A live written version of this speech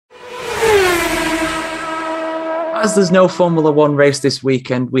As there's no Formula One race this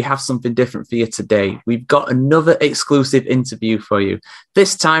weekend, we have something different for you today. We've got another exclusive interview for you,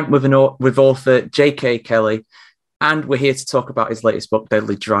 this time with author J.K. Kelly, and we're here to talk about his latest book,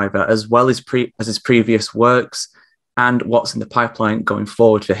 Deadly Driver, as well as his previous works and what's in the pipeline going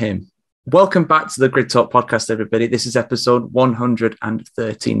forward for him. Welcome back to the Grid Talk podcast, everybody. This is episode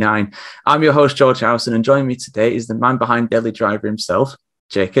 139. I'm your host, George Howson, and joining me today is the man behind Deadly Driver himself,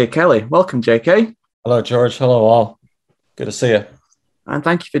 J.K. Kelly. Welcome, J.K. Hello, George. Hello, all. Good to see you. And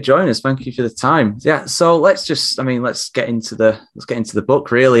thank you for joining us. Thank you for the time. Yeah. So let's get into the book.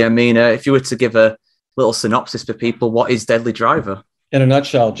 Really, if you were to give a little synopsis for people, what is Deadly Driver? In a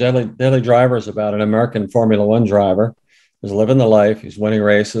nutshell, Deadly Driver is about an American Formula One driver who's living the life. He's winning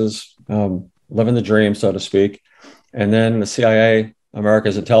races, living the dream, so to speak. And then the CIA,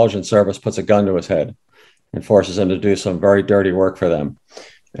 America's intelligence service, puts a gun to his head and forces him to do some very dirty work for them.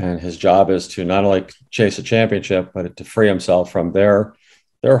 And his job is to not only chase a championship, but to free himself from their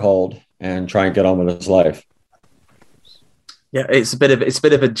hold and try and get on with his life. Yeah, it's a bit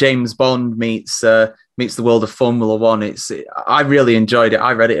of a James Bond meets the world of Formula One. I really enjoyed it.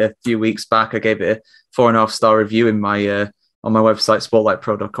 I read it a few weeks back. I gave it a 4.5-star review in my on my website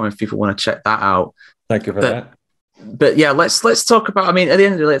spotlightpro.com if people want to check that out. Thank you for that. But yeah, let's talk about. At the end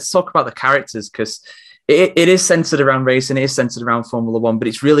of the day, let's talk about the characters, because it is centered around racing, it is centered around Formula One, but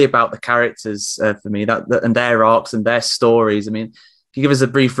it's really about the characters for me, that and their arcs and their stories. Can you give us a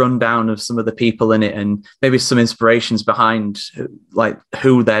brief rundown of some of the people in it and maybe some inspirations behind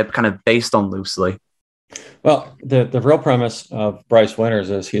who they're kind of based on loosely? Well, the real premise of Bryce Winters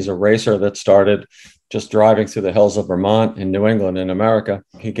is he's a racer that started just driving through the hills of Vermont in New England in America.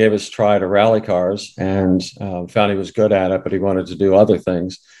 He gave his try to rally cars and found he was good at it, but he wanted to do other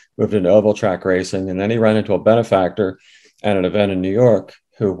things. Moved into oval track racing, and then he ran into a benefactor at an event in New York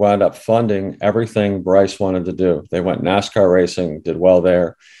who wound up funding everything Bryce wanted to do. They went NASCAR racing, did well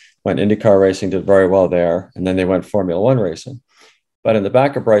there, went IndyCar racing, did very well there, and then they went Formula One racing. But in the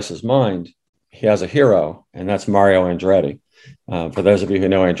back of Bryce's mind, he has a hero, and that's Mario Andretti. For those of you who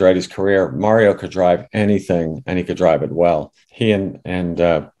know Andretti's career, Mario could drive anything, and he could drive it well. He and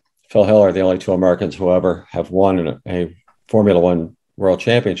Phil Hill are the only two Americans who ever have won a Formula One World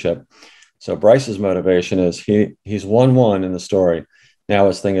Championship. So Bryce's motivation is he's won one in the story. Now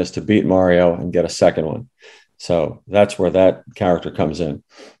his thing is to beat Mario and get a second one. So that's where that character comes in.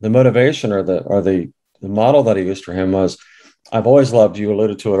 The motivation or the model that he used for him was, I've always loved, you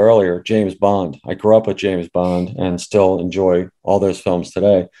alluded to it earlier, James Bond. I grew up with James Bond and still enjoy all those films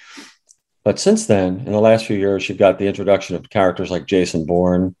today. But since then, in the last few years, you've got the introduction of characters like Jason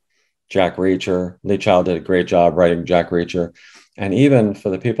Bourne, Jack Reacher. Lee Child did a great job writing Jack Reacher. And even for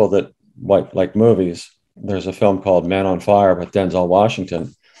the people that like movies, there's a film called Man on Fire with Denzel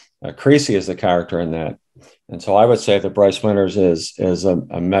Washington. Creasy is the character in that. And so I would say that Bryce Winters is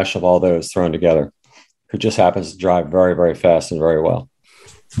a mesh of all those thrown together, who just happens to drive very, very fast and very well.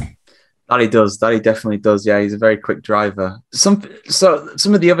 That he does. That he definitely does. Yeah, he's a very quick driver. Some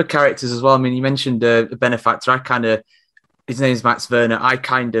of the other characters as well. You mentioned a benefactor. His name is Max Werner. I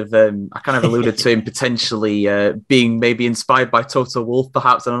kind of alluded to him potentially being maybe inspired by Toto Wolff,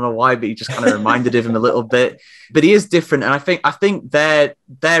 perhaps. I don't know why, but he just kind of reminded of him a little bit. But he is different, and I think their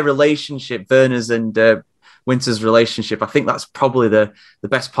relationship, Werner's and Winters' relationship, I think that's probably the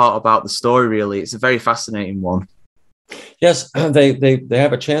best part about the story. Really, it's a very fascinating one. Yes, they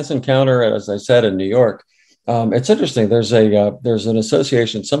have a chance encounter, as I said, in New York. It's interesting. There's an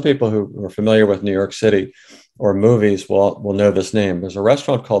association. Some people who are familiar with New York City or movies will know this name. There's a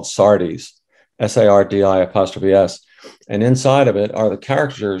restaurant called Sardi's, SARDI''S, and inside of it are the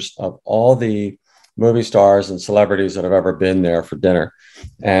characters of all the movie stars and celebrities that have ever been there for dinner.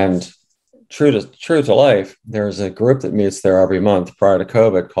 And true to life, there's a group that meets there every month prior to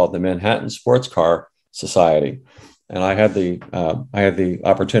COVID called the Manhattan Sports Car Society. And I had the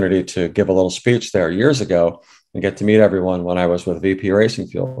opportunity to give a little speech there years ago and get to meet everyone when I was with VP Racing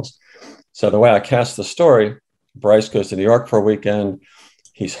Fuels. So the way I cast the story, Bryce goes to New York for a weekend.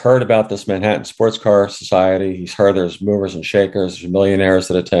 He's heard about this Manhattan Sports Car Society. He's heard there's movers and shakers, there's millionaires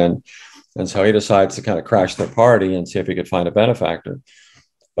that attend. And so he decides to kind of crash their party and see if he could find a benefactor.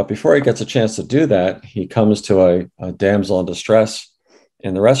 But before he gets a chance to do that, he comes to a damsel in distress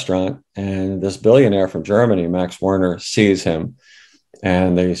in the restaurant. And this billionaire from Germany, Max Werner, sees him.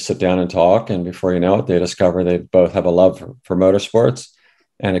 And they sit down and talk. And before you know it, they discover they both have a love for motorsports.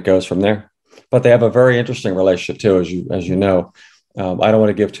 And it goes from there. But they have a very interesting relationship too, as you know. I don't want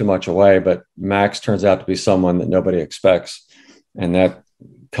to give too much away, but Max turns out to be someone that nobody expects, and that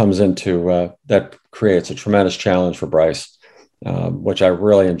creates a tremendous challenge for Bryce. which I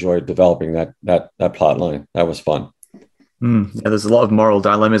really enjoyed developing that plot line. That was fun. Yeah, there's a lot of moral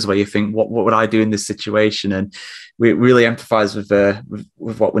dilemmas where you think, what would I do in this situation? And we really empathize with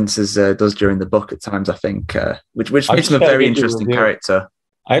what Winters does during the book at times, I think, which makes him a very interesting character.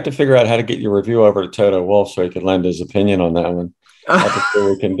 I had to figure out how to get your review over to Toto Wolff so he could lend his opinion on that one. That's what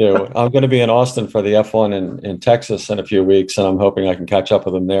we can do. I'm going to be in Austin for the F1 in Texas in a few weeks, and I'm hoping I can catch up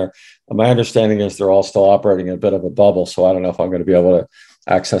with them there. My understanding is they're all still operating in a bit of a bubble, so I don't know if I'm going to be able to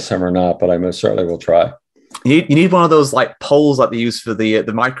access them or not, but I most certainly will try. You need one of those like poles like they use for the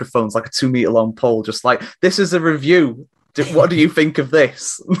microphones, like a 2 meter long pole, just like, this is a review. What do you think of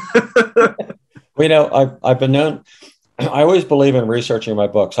this? I've been known. I always believe in researching my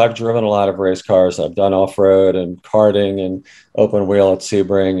books. I've driven a lot of race cars. I've done off-road and karting and open wheel at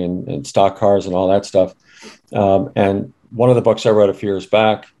Sebring and stock cars and all that stuff. And one of the books I wrote a few years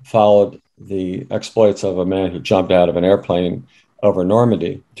back followed the exploits of a man who jumped out of an airplane over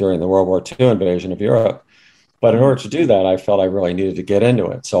Normandy during the World War II invasion of Europe. But in order to do that, I felt I really needed to get into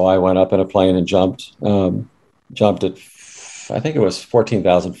it. So I went up in a plane and jumped at, I think it was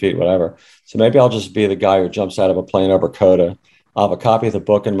 14,000 feet, whatever. So maybe I'll just be the guy who jumps out of a plane over Coda. I'll have a copy of the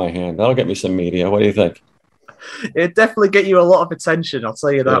book in my hand. That'll get me some media. What do you think? It'd definitely get you a lot of attention, I'll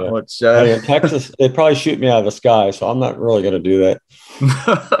tell you that much. In Texas, they'd probably shoot me out of the sky, so I'm not really going to do that.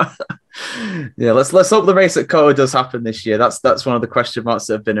 Yeah, let's hope the race at Coda does happen this year. That's one of the question marks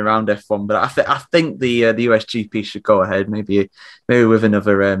that have been around F1. But I think the USGP should go ahead, maybe with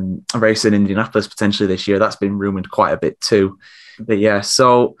another race in Indianapolis potentially this year. That's been rumored quite a bit too. But yeah,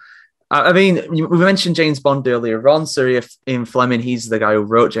 so I mean, we mentioned James Bond earlier on. So Ian Fleming, he's the guy who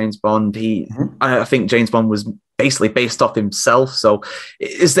wrote James Bond. I think James Bond was basically based off himself. So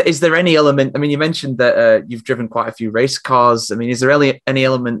is there any element? I mean, you mentioned that you've driven quite a few race cars. I mean, is there any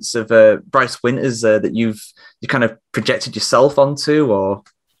elements of Bryce Winters that you kind of projected yourself onto, or?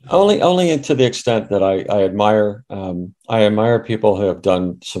 Only to the extent that I admire people who have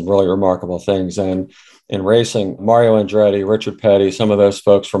done some really remarkable things. And in racing, Mario Andretti, Richard Petty, some of those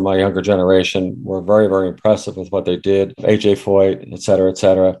folks from my younger generation were very, very impressive with what they did. AJ Foyt, et cetera, et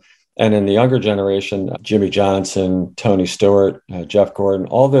cetera. And in the younger generation, Jimmy Johnson, Tony Stewart, Jeff Gordon,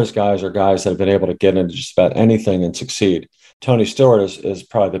 all those guys are guys that have been able to get into just about anything and succeed. Tony Stewart is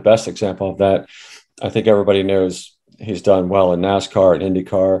probably the best example of that. I think everybody knows he's done well in NASCAR and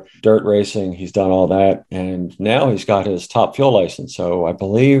IndyCar, dirt racing. He's done all that. And now he's got his Top Fuel license. So I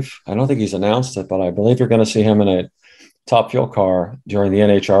don't think he's announced it, but I believe you're going to see him in a Top Fuel car during the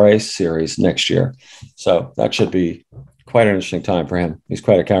NHRA series next year. So that should be quite an interesting time for him. He's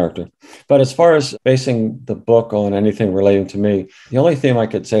quite a character. But as far as basing the book on anything relating to me, the only theme I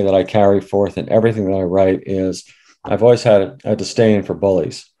could say that I carry forth in everything that I write is I've always had a disdain for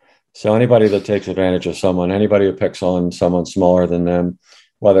bullies. So anybody that takes advantage of someone, anybody who picks on someone smaller than them,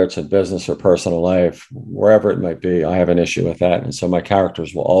 whether it's in business or personal life, wherever it might be, I have an issue with that. And so my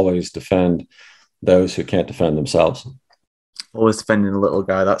characters will always defend those who can't defend themselves. Always defending a little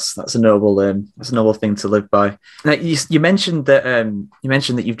guy. That's a noble thing to live by. Now, you mentioned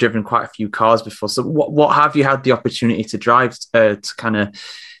that you've driven quite a few cars before. So what have you had the opportunity to drive to kind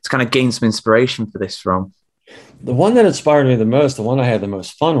of gain some inspiration for this from? The one that inspired me the most, the one I had the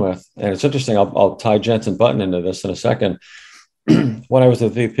most fun with, and it's interesting, I'll tie Jenson Button into this in a second. When I was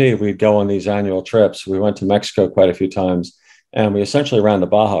at VP, we'd go on these annual trips. We went to Mexico quite a few times, and we essentially ran the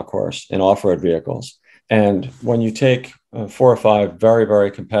Baja course in off-road vehicles. And when you take 4 or 5 very,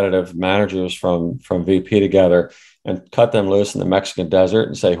 very competitive managers from VP together and cut them loose in the Mexican desert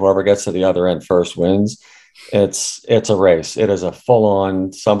and say, whoever gets to the other end first wins, it's a race. It is a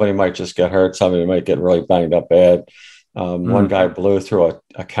full-on, somebody might just get hurt. Somebody might get really banged up bad. One guy blew through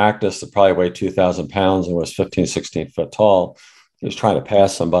a cactus that probably weighed 2,000 pounds and was 15, 16 foot tall. He was trying to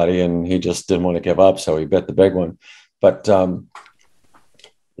pass somebody and he just didn't want to give up. So he bit the big one. But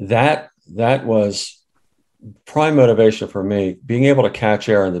that was prime motivation for me, being able to catch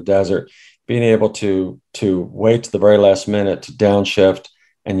air in the desert, being able to wait to the very last minute to downshift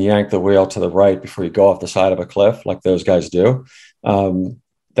and yank the wheel to the right before you go off the side of a cliff like those guys do.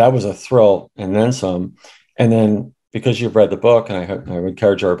 That was a thrill and then some. And then because you've read the book, and I would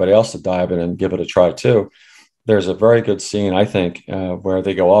encourage everybody else to dive in and give it a try too, there's a very good scene, I think, where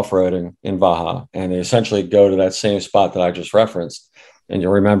they go off-roading in Baja and they essentially go to that same spot that I just referenced. And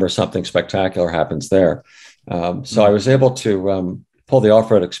you'll remember something spectacular happens there. So I was able to pull the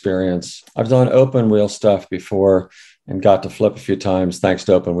off-road experience. I've done open wheel stuff before and got to flip a few times thanks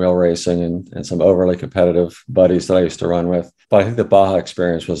to open wheel racing and some overly competitive buddies that I used to run with. But I think the Baja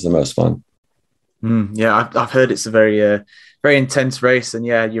experience was the most fun. Yeah, I've heard it's a very very intense race. And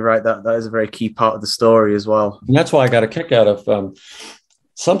yeah, you're right. That is a very key part of the story as well. And that's why I got a kick out of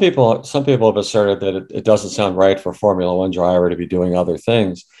some people. Some people have asserted that it doesn't sound right for a Formula One driver to be doing other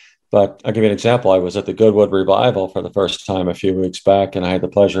things. But I'll give you an example. I was at the Goodwood Revival for the first time a few weeks back, and I had the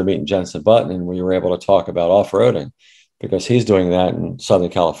pleasure of meeting Jenson Button, and we were able to talk about off-roading because he's doing that in Southern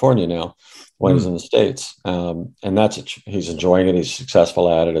California now when he's in the States. And he's enjoying it. He's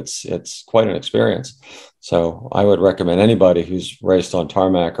successful at it. It's quite an experience. So I would recommend anybody who's raced on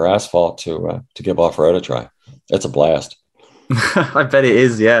tarmac or asphalt to give off-road a try. It's a blast. I bet it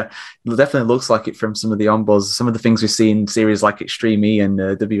is. Yeah, it definitely looks like it from some of the onboards, some of the things we see in series like Extreme E and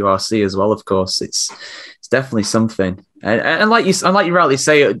WRC as well. Of course, it's definitely something. And like you rightly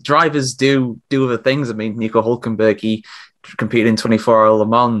say, drivers do other things. I mean, Nico Hulkenberg, he competed in 24-hour Le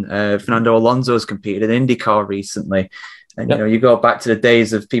Mans. Fernando Alonso has competed in IndyCar recently. And, you know, you go back to the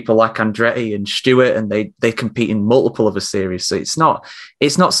days of people like Andretti and Stewart, and they compete in multiple other series. So it's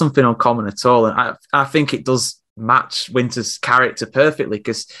not something uncommon at all. And I think it does match Winter's character perfectly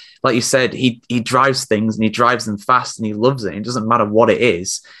because, like you said, he drives things and he drives them fast and he loves it. It doesn't matter what it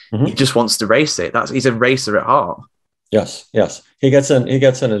is. He just wants to race it. He's a racer at heart. Yes. He gets in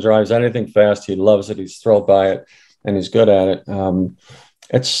and drives anything fast. He loves it. He's thrilled by it and he's good at it.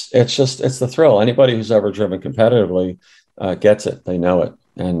 It's the thrill. Anybody who's ever driven competitively gets it. They know it.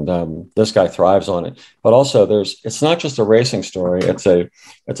 And this guy thrives on it. But also it's not just a racing story. It's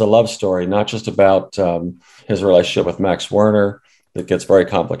a love story, not just about his relationship with Max Werner. That gets very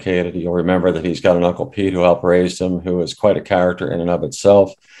complicated. You'll remember that he's got an Uncle Pete who helped raise him, who is quite a character in and of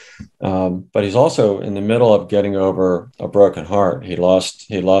itself. But he's also in the middle of getting over a broken heart. He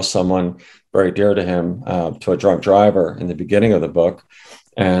lost someone very dear to him to a drunk driver in the beginning of the book.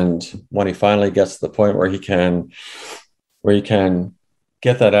 And when he finally gets to the point where he can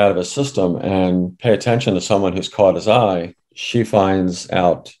get that out of his system and pay attention to someone who's caught his eye, she finds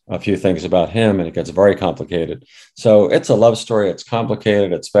out a few things about him and it gets very complicated. So it's a love story. It's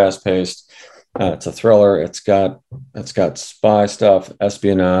complicated. It's fast paced. It's a thriller. It's got spy stuff,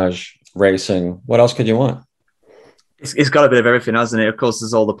 espionage, racing. What else could you want? It's got a bit of everything, hasn't it? Of course,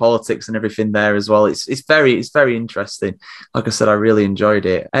 there's all the politics and everything there as well. It's very interesting. Like I said, I really enjoyed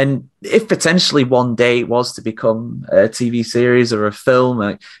it. And if potentially one day it was to become a TV series or a film,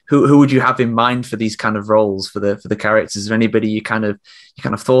 like who would you have in mind for these kind of roles for the characters? Is there anybody you kind of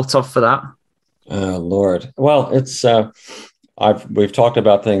thought of for that? Lord, well, it's we've talked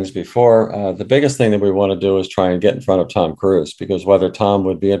about things before. The biggest thing that we want to do is try and get in front of Tom Cruise, because whether Tom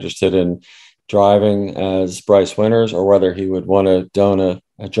would be interested in driving as Bryce Winters or whether he would want to don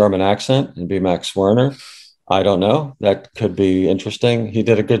a German accent and be Max Werner, I don't know. That could be interesting. He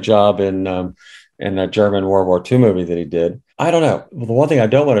did a good job in that German World War II movie that he did. I don't know. Well, the one thing I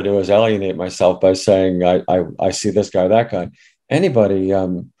don't want to do is alienate myself by saying I see this guy, that guy. Anybody,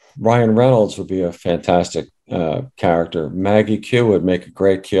 Ryan Reynolds would be a fantastic character. Maggie Q would make a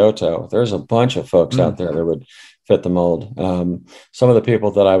great Kyoto. There's a bunch of folks out there that would fit the mold. Some of the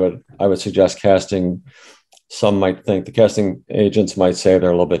people that I would suggest casting, some might think the casting agents might say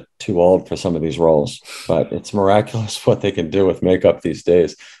they're a little bit too old for some of these roles, but it's miraculous what they can do with makeup these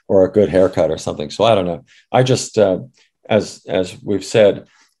days, or a good haircut or something. So I don't know. I just, as we've said,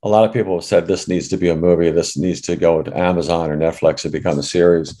 a lot of people have said this needs to be a movie. This needs to go to Amazon or Netflix and become a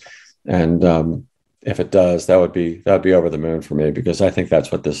series. And if it does, that would be over the moon for me, because I think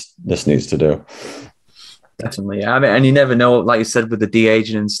that's what this needs to do. Definitely. Yeah. I mean, and you never know, like you said, with the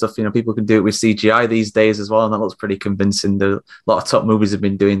de-aging and stuff, you know, people can do it with CGI these days as well. And that looks pretty convincing. A lot of top movies have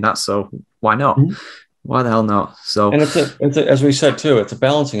been doing that. So why not? Why the hell not? So, and it's as we said, too, it's a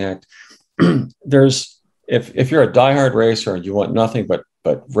balancing act. If you're a diehard racer and you want nothing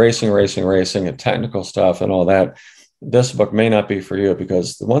but racing and technical stuff and all that, this book may not be for you,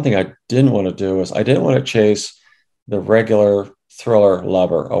 because the one thing I didn't want to do is I didn't want to chase the regular thriller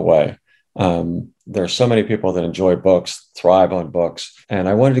lover away. There's so many people that enjoy books, thrive on books, and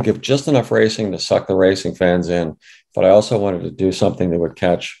I wanted to give just enough racing to suck the racing fans in, but I also wanted to do something that would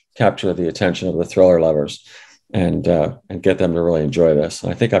capture the attention of the thriller lovers and get them to really enjoy this.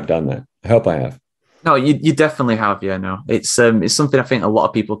 And I think I've done that. I hope I have. No, you definitely have. Yeah, no, it's something I think a lot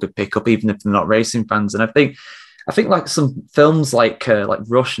of people could pick up, even if they're not racing fans. And I think like some films like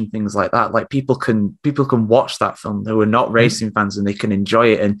Rush and things like that, like people can watch that film who are not racing fans and they can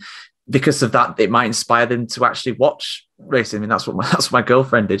enjoy it, and because of that, it might inspire them to actually watch racing. I mean, that's what my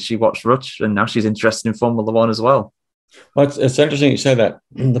girlfriend did. She watched Rush, and now she's interested in Formula One as well. Well, it's interesting you say that.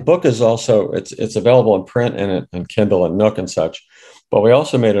 The book is also it's available in print and Kindle and Nook and such, but we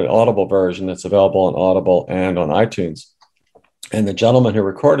also made an Audible version that's available on Audible and on iTunes. And the gentleman who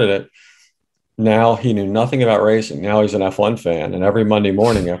recorded it Now he knew nothing about racing. Now he's an F1 fan. And every Monday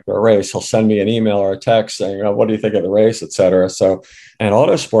morning after a race, he'll send me an email or a text saying, oh, what do you think of the race, et cetera. So, and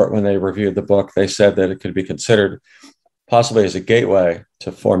Autosport, when they reviewed the book, they said that it could be considered possibly as a gateway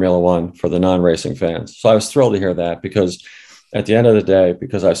to Formula One for the non-racing fans. So I was thrilled to hear that, because at the end of the day,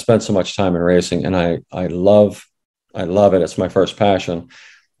 because I've spent so much time in racing and I love it. It's my first passion.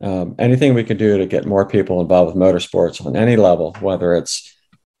 Anything we can do to get more people involved with motorsports on any level, whether it's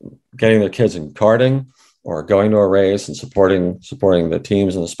getting their kids in karting or going to a race and supporting the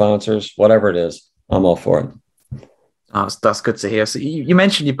teams and the sponsors, whatever it is, I'm all for it. Oh, that's good to hear. So you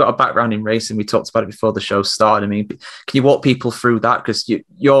mentioned you've got a background in racing. We talked about it before the show started. I mean, can you walk people through that? Because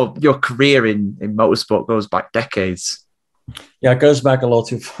your career in motorsport goes back decades. Yeah, it goes back a little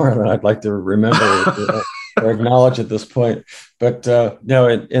too far than I'd like to remember or acknowledge at this point. But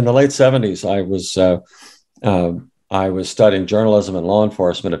in the late 70s, I was studying journalism and law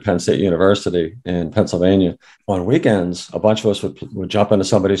enforcement at Penn State University in Pennsylvania. On weekends, a bunch of us would jump into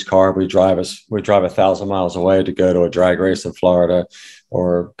somebody's car. We'd drive 1,000 miles away to go to a drag race in Florida,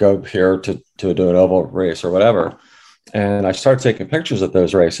 or go here to do an oval race or whatever. And I started taking pictures at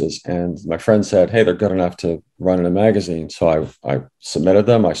those races. And my friend said, hey, they're good enough to run in a magazine. So I submitted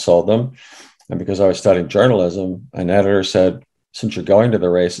them, I sold them. And because I was studying journalism, an editor said, since you're going to the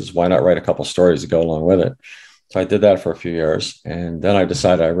races, why not write a couple stories to go along with it? So I did that for a few years. And then I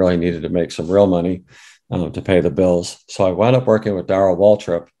decided I really needed to make some real money to pay the bills. So I wound up working with Darrell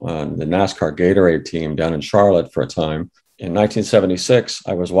Waltrip on the NASCAR Gatorade team down in Charlotte for a time. In 1976,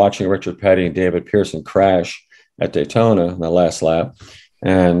 I was watching Richard Petty and David Pearson crash at Daytona in the last lap.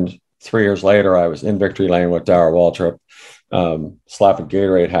 And 3 years later, I was in Victory Lane with Darrell Waltrip, slapping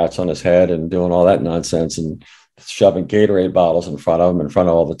Gatorade hats on his head and doing all that nonsense and shoving Gatorade bottles in front of him, in front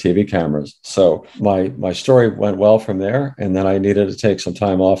of all the TV cameras. So my story went well from there. And then I needed to take some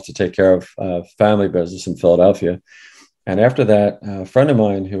time off to take care of family business in Philadelphia. And after that, a friend of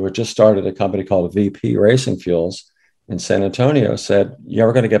mine who had just started a company called VP Racing Fuels in San Antonio said, you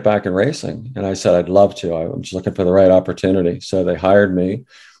ever going to get back in racing? And I said, I'd love to. I'm just looking for the right opportunity. So they hired me.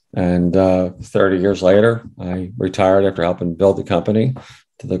 And 30 years later, I retired after helping build the company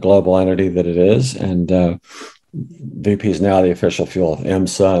to the global entity that it is. And VP is now the official fuel of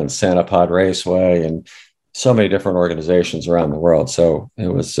IMSA and Santa Pod Raceway and so many different organizations around the world. So it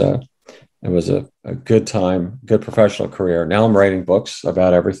was a good time, good professional career. Now I'm writing books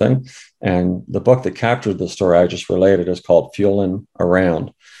about everything. And the book that captured the story I just related is called Fuelin'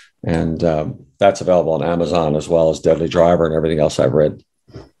 Around. And that's available on Amazon, as well as Deadly Driver and everything else I've read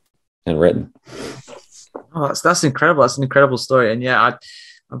and written. Oh, that's incredible. That's an incredible story. And yeah,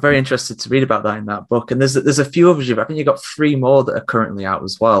 I'm very interested to read about that in that book. And there's a few others. I think you've got 3 more that are currently out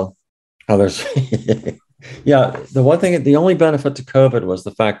as well. Oh, there's, yeah. The only benefit to COVID was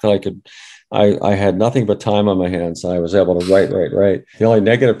the fact that I had nothing but time on my hands. I was able to write. The only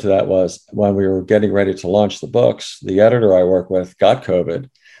negative to that was when we were getting ready to launch the books, the editor I work with got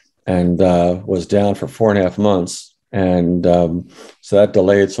COVID and was down for 4.5 months. And so that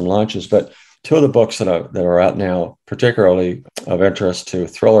delayed some launches. But 2 of the books that are out now, particularly of interest to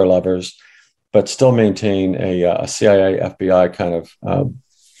thriller lovers, but still maintain a CIA, FBI kind of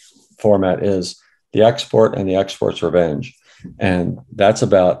format, is The Export and The Export's Revenge. And that's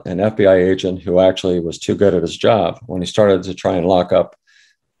about an FBI agent who actually was too good at his job. When he started to try and lock up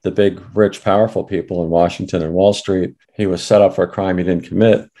the big, rich, powerful people in Washington and Wall Street, he was set up for a crime he didn't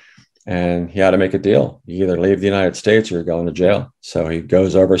commit. And he had to make a deal. You either leave the United States or you're going to jail. So he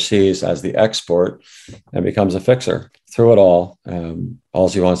goes overseas as the export and becomes a fixer. Through it all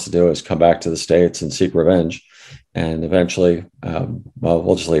he wants to do is come back to the States and seek revenge. And eventually,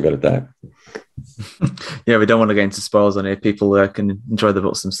 we'll just leave it at that. Yeah, we don't want to get into spoilers on it. People can enjoy the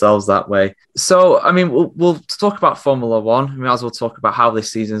books themselves that way. So, I mean, we'll talk about Formula One. We might as well talk about how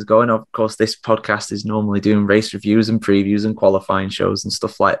this season is going. Of course, this podcast is normally doing race reviews and previews and qualifying shows and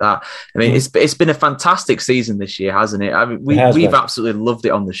stuff like that. I mean, it's been a fantastic season this year, hasn't it? I mean, we've absolutely loved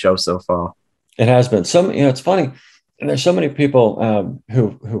it on the show so far. It has been. It's funny. And there's so many people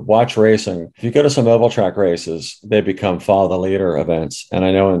who watch racing. If you go to some oval track races, they become follow the leader events. And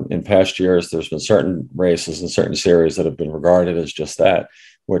I know in past years, there's been certain races and certain series that have been regarded as just that,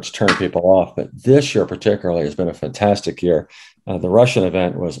 which turn people off. But this year particularly has been a fantastic year. The Russian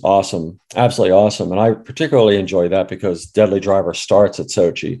event was awesome, absolutely awesome. And I particularly enjoy that because Deadly Driver starts at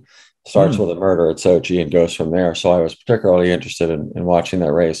Sochi, with a murder at Sochi and goes from there. So I was particularly interested in watching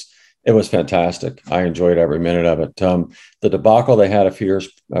that race. It was fantastic. I enjoyed every minute of it. The debacle they had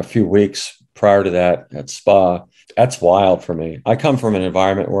a few weeks prior to that at Spa, that's wild for me. I come from an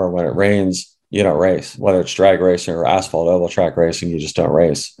environment where when it rains, you don't race. Whether it's drag racing or asphalt oval track racing, you just don't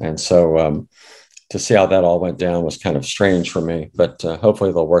race. And so to see how that all went down was kind of strange for me, but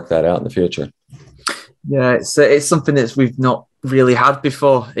hopefully they'll work that out in the future. Yeah, it's something that we've not really had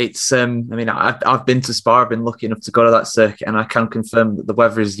before. It's I mean, I've been to Spa, I've been lucky enough to go to that circuit, and I can confirm that the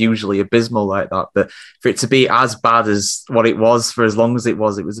weather is usually abysmal like that. But for it to be as bad as what it was for as long as it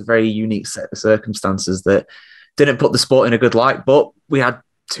was a very unique set of circumstances that didn't put the sport in a good light. But we had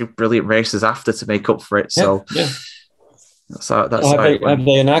two brilliant races after to make up for it. So that's how have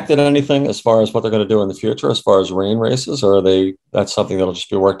they enacted anything as far as what they're going to do in the future as far as rain races, or that's something that'll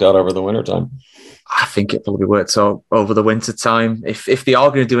just be worked out over the wintertime? I think it probably works out over the winter time if they are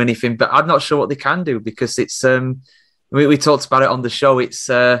going to do anything, but I'm not sure what they can do because it's we talked about it on the show. It's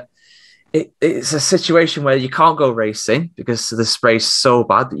a situation where you can't go racing because the spray's so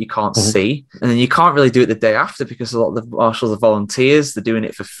bad that you can't see, and then you can't really do it the day after because a lot of the marshals are volunteers. They're doing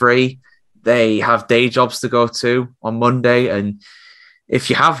it for free. They have day jobs to go to on Monday, and if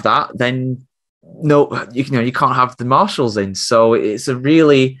you have that, then you can't have the marshals in. So it's a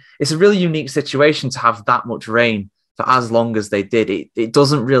really unique situation to have that much rain for as long as they did. It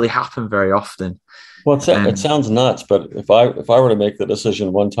doesn't really happen very often. Well, it sounds nuts, but if I were to make the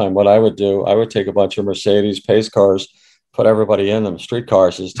decision one time, what I would do, I would take a bunch of Mercedes pace cars, put everybody in them, street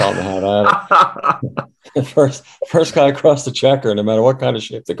cars, just tell them how to the first guy across the checker, no matter what kind of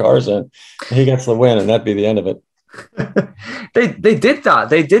shape the car's in, he gets the win, and that'd be the end of it. They did that.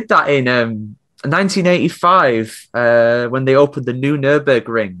 They did that in 1985 when they opened the new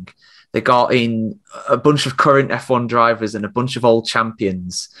Nürburgring. They got in a bunch of current F1 drivers and a bunch of old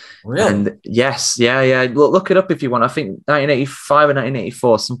champions. Really? And yes, yeah. Look it up if you want. I think 1985 or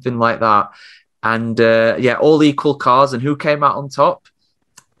 1984, something like that. And all equal cars. And who came out on top?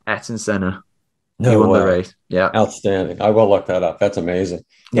 Ayrton Senna. No won way. the race. Yeah, outstanding. I will look that up. That's amazing.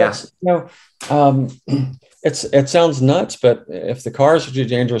 Yes. It sounds nuts, but if the cars are too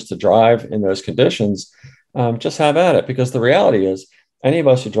dangerous to drive in those conditions, just have at it. Because the reality is, any of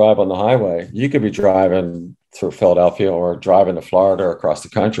us who drive on the highway, you could be driving through Philadelphia or driving to Florida or across the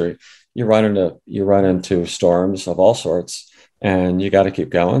country. You run into storms of all sorts, and you got to keep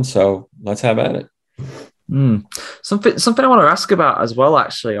going. So let's have at it. Something I want to ask about as well.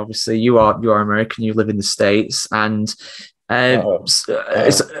 Actually, obviously, you are American. You live in the States, and no,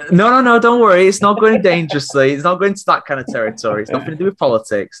 don't worry. It's not going dangerously. It's not going to that kind of territory. It's nothing to do with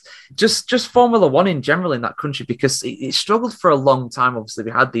politics. Just Formula One in general in that country, because it struggled for a long time. Obviously,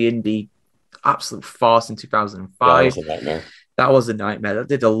 we had the Indy absolute farce in 2005. That was a nightmare. That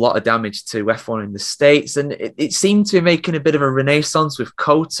did a lot of damage to F1 in the States, and it seemed to be making a bit of a renaissance with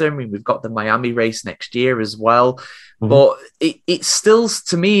COTA. I mean, we've got the Miami race next year as well. But it still,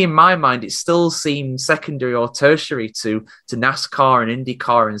 to me, in my mind, it still seems secondary or tertiary to NASCAR and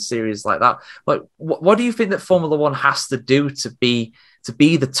IndyCar and series like that. Like, what do you think that Formula One has to do to be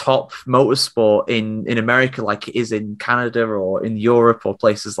the top motorsport in America, like it is in Canada or in Europe or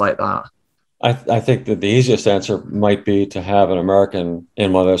places like that? I think that the easiest answer might be to have an American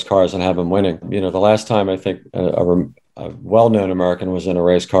in one of those cars and have him winning. The last time I think a well-known American was in a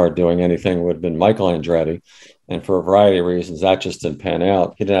race car doing anything would have been Michael Andretti. And for a variety of reasons, that just didn't pan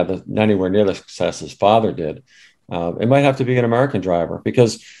out. He didn't have anywhere near the success his father did. It might have to be an American driver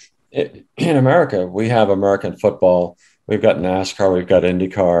because in America, we have American football. We've got NASCAR, we've got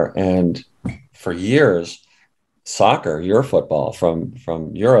IndyCar. And for years, soccer, your football from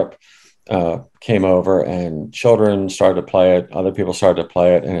Europe, came over and children started to play it. Other people started to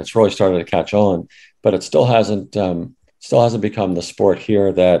play it, and it's really started to catch on. But it still hasn't become the sport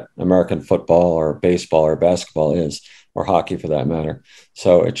here that American football or baseball or basketball is, or hockey for that matter.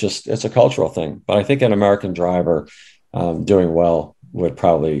 So it's a cultural thing. But I think an American driver doing well would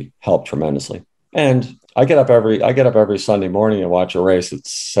probably help tremendously. And I get up every Sunday morning and watch a race at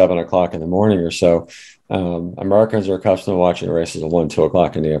 7 o'clock in the morning or so. Americans are accustomed to watching races at 1, 2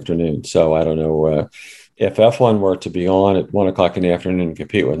 o'clock in the afternoon. So I don't know if F1 were to be on at 1 o'clock in the afternoon and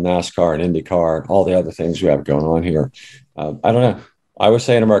compete with NASCAR and IndyCar and all the other things we have going on here. I don't know. I would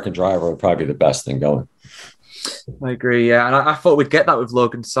say an American driver would probably be the best thing going. I agree, yeah. And I thought we'd get that with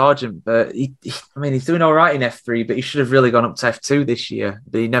Logan Sargent, but he's doing all right in F3, but he should have really gone up to F2 this year.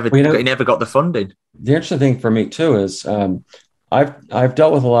 But he never got the funding. The interesting thing for me too is I've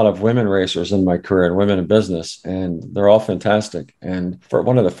dealt with a lot of women racers in my career and women in business, and they're all fantastic. And for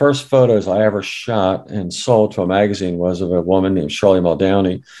one of the first photos I ever shot and sold to a magazine was of a woman named Shirley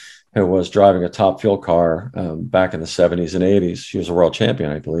Muldowney, who was driving a Top Fuel car back in the 70s and 80s. She was a world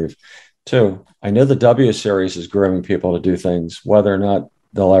champion, I believe, too. I know the W Series is grooming people to do things. Whether or not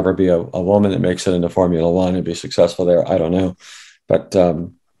there'll ever be a woman that makes it into Formula One and be successful there, I don't know. But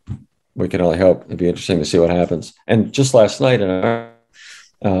we can only hope. It'd be interesting to see what happens. And just last night,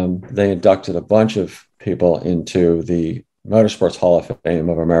 they inducted a bunch of people into the Motorsports Hall of Fame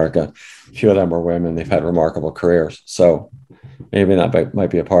of America. A few of them were women. They've had remarkable careers. So maybe that might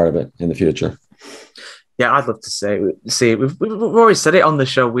be a part of it in the future. Yeah, I'd love to see. We've always said it on the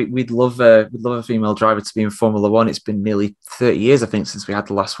show. We'd love a female driver to be in Formula One. It's been nearly 30 years, I think, since we had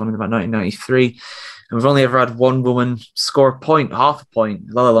the last one in about 1993, and we've only ever had one woman score a point, half a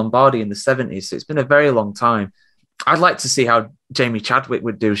point, Lola Lombardi in the 70s. So it's been a very long time. I'd like to see how Jamie Chadwick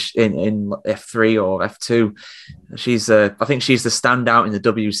would do in F3 or F2. I think she's the standout in the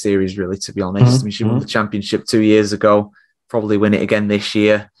W Series, really, to be honest. I mean, she won the championship 2 years ago, probably win it again this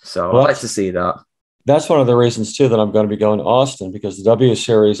year. So I'd like to see that. That's one of the reasons, too, that I'm going to be going to Austin, because the W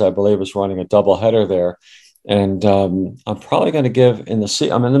Series, I believe, is running a doubleheader there. And I'm probably going to give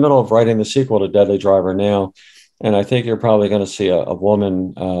I'm in the middle of writing the sequel to Deadly Driver now. And I think you're probably going to see a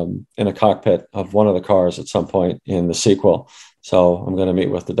woman in a cockpit of one of the cars at some point in the sequel. So I'm going to meet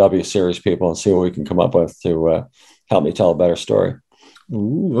with the W Series people and see what we can come up with to help me tell a better story.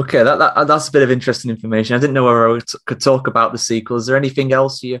 Ooh, okay, that's a bit of interesting information. I didn't know whether I could talk about the sequel. Is there anything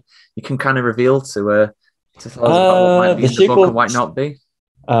else you can kind of reveal to tell us about what might be in the book and what not be?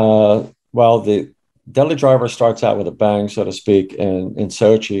 Well, the Deadly Driver starts out with a bang, so to speak, in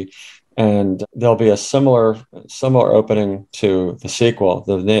Sochi, and there'll be a similar opening to the sequel.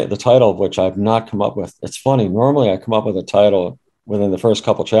 The title of which I've not come up with. It's funny. Normally, I come up with a title within the first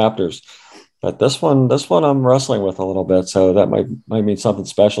couple chapters. But this one I'm wrestling with a little bit, so that might mean something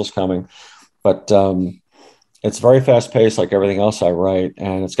special's coming. But it's very fast paced, like everything else I write,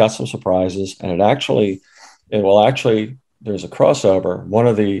 and it's got some surprises. And it will actually. There's a crossover. One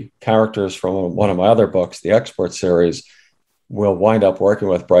of the characters from one of my other books, the Export series, will wind up working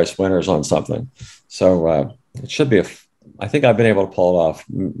with Bryce Winters on something. So it should be I think I've been able to pull it off.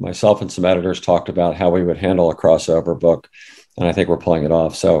 Myself and some editors talked about how we would handle a crossover book, and I think we're pulling it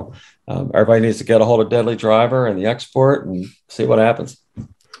off. So. Everybody needs to get a hold of Deadly Driver and the Export and see what happens.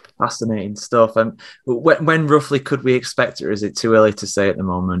 Fascinating stuff. When roughly could we expect it, or is it too early to say at the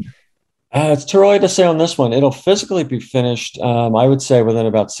moment? It's too early to say on this one. It'll physically be finished, I would say, within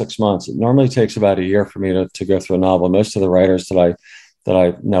about 6 months. It normally takes about a year for me to go through a novel. Most of the writers that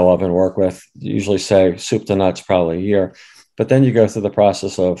I know of and work with usually say soup to nuts, probably a year. But then you go through the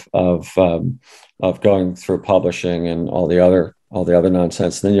process of going through publishing and all the other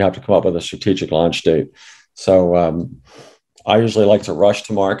nonsense. And then you have to come up with a strategic launch date. So I usually like to rush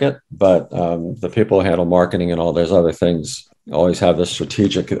to market, but the people who handle marketing and all those other things always have this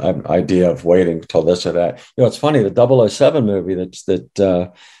strategic idea of waiting till this or that. It's funny, the 007 movie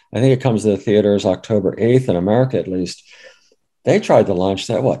that I think it comes to the theaters October 8th in America, at least. They tried to launch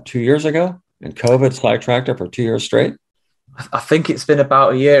that, 2 years ago? And COVID sidetracked it for 2 years straight? I think it's been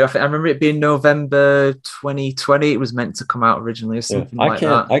about a year. I remember it being November 2020. It was meant to come out originally or something like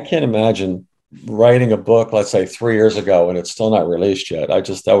that. I can't imagine writing a book, let's say 3 years ago, and it's still not released yet.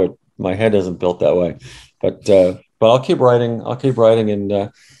 My head isn't built that way. But I'll keep writing.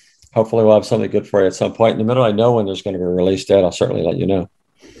 And hopefully we'll have something good for you at some point. In the minute I know when there's going to be a release date, I'll certainly let you know.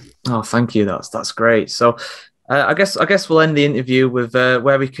 Oh, thank you. That's great. So I guess we'll end the interview with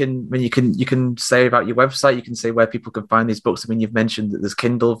where you can say about your website. You can say where people can find these books. I mean, you've mentioned that there's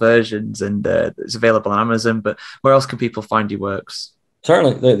Kindle versions and it's available on Amazon, but where else can people find your works?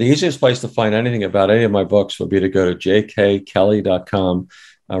 Certainly. The easiest place to find anything about any of my books would be to go to jkkelly.com.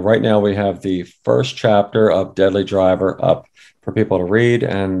 Right now we have the first chapter of Deadly Driver up for people to read,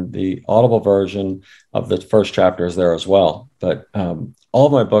 and the Audible version of the first chapter is there as well. But all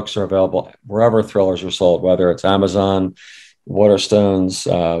of my books are available wherever thrillers are sold, whether it's Amazon, Waterstones,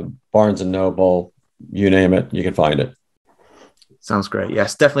 Barnes & Noble, you name it, you can find it. Sounds great.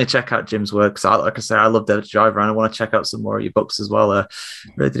 Yes, definitely check out Jim's work. Like I say, I love Deadly Driver, and I want to check out some more of your books as well.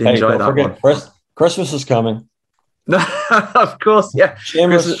 Really did enjoy that one. Christmas is coming. Of course, yeah.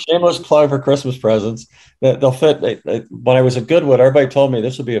 Shameless plug for Christmas presents. They'll fit. When I was at Goodwood, everybody told me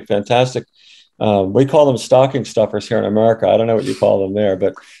this would be a fantastic. We call them stocking stuffers here in America. I don't know what you call them there,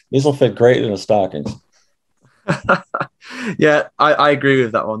 but these will fit great in the stockings. Yeah, I agree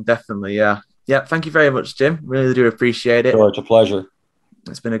with that one. Definitely. Yeah. Thank you very much, Jim. Really do appreciate it. Sure, it's a pleasure.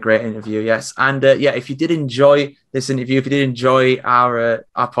 It's been a great interview, yes. And if you did enjoy this interview, if you did enjoy our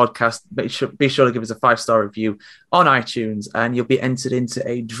podcast, be sure to give us a 5-star review on iTunes, and you'll be entered into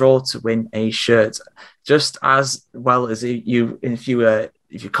a draw to win a shirt. Just as well as if you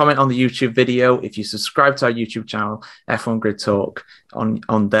comment on the YouTube video, if you subscribe to our YouTube channel, F1 Grid Talk on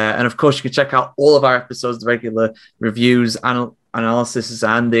there. And of course, you can check out all of our episodes, the regular reviews, analysis,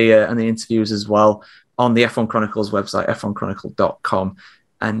 and the interviews as well on the F1 Chronicles website, f1chronicle.com.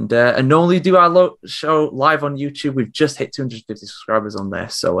 And normally do our show live on YouTube. We've just hit 250 subscribers on there.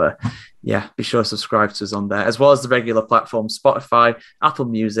 So, be sure to subscribe to us on there, as well as the regular platforms, Spotify, Apple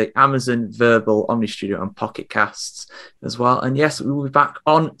Music, Amazon, Verbal, Omni Studio, and Pocket Casts as well. And yes, we will be back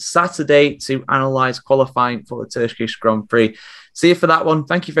on Saturday to analyse qualifying for the Turkish Grand Prix. See you for that one.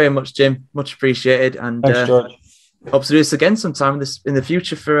 Thank you very much, Jim. Much appreciated. And thanks, George. Hope to do this again sometime in the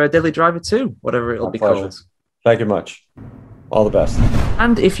future for Daily Driver 2, whatever it'll be called. Thank you much. All the best.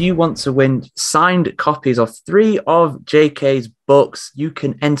 And if you want to win signed copies of 3 of JK's books, you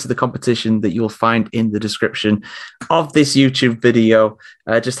can enter the competition that you'll find in the description of this YouTube video.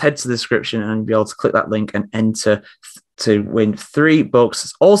 Just head to the description and you'll be able to click that link and enter to win 3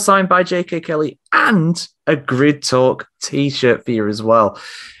 books, all signed by JK Kelly, and a Grid Talk t-shirt for you as well.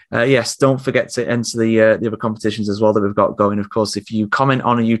 Yes, don't forget to enter the other competitions as well that we've got going. Of course, if you comment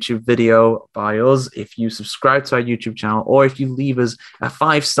on a YouTube video by us, if you subscribe to our YouTube channel, or if you leave us a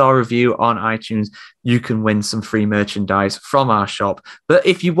 5-star review on iTunes, you can win some free merchandise from our shop. But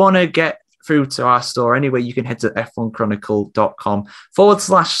if you want to get through to our store anyway, you can head to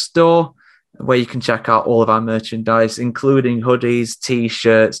f1chronicle.com/store, where you can check out all of our merchandise, including hoodies,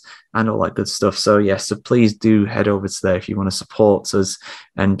 t-shirts, and all that good stuff. So yes, so please do head over to there if you want to support us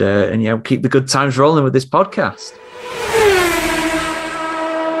and keep the good times rolling with this podcast.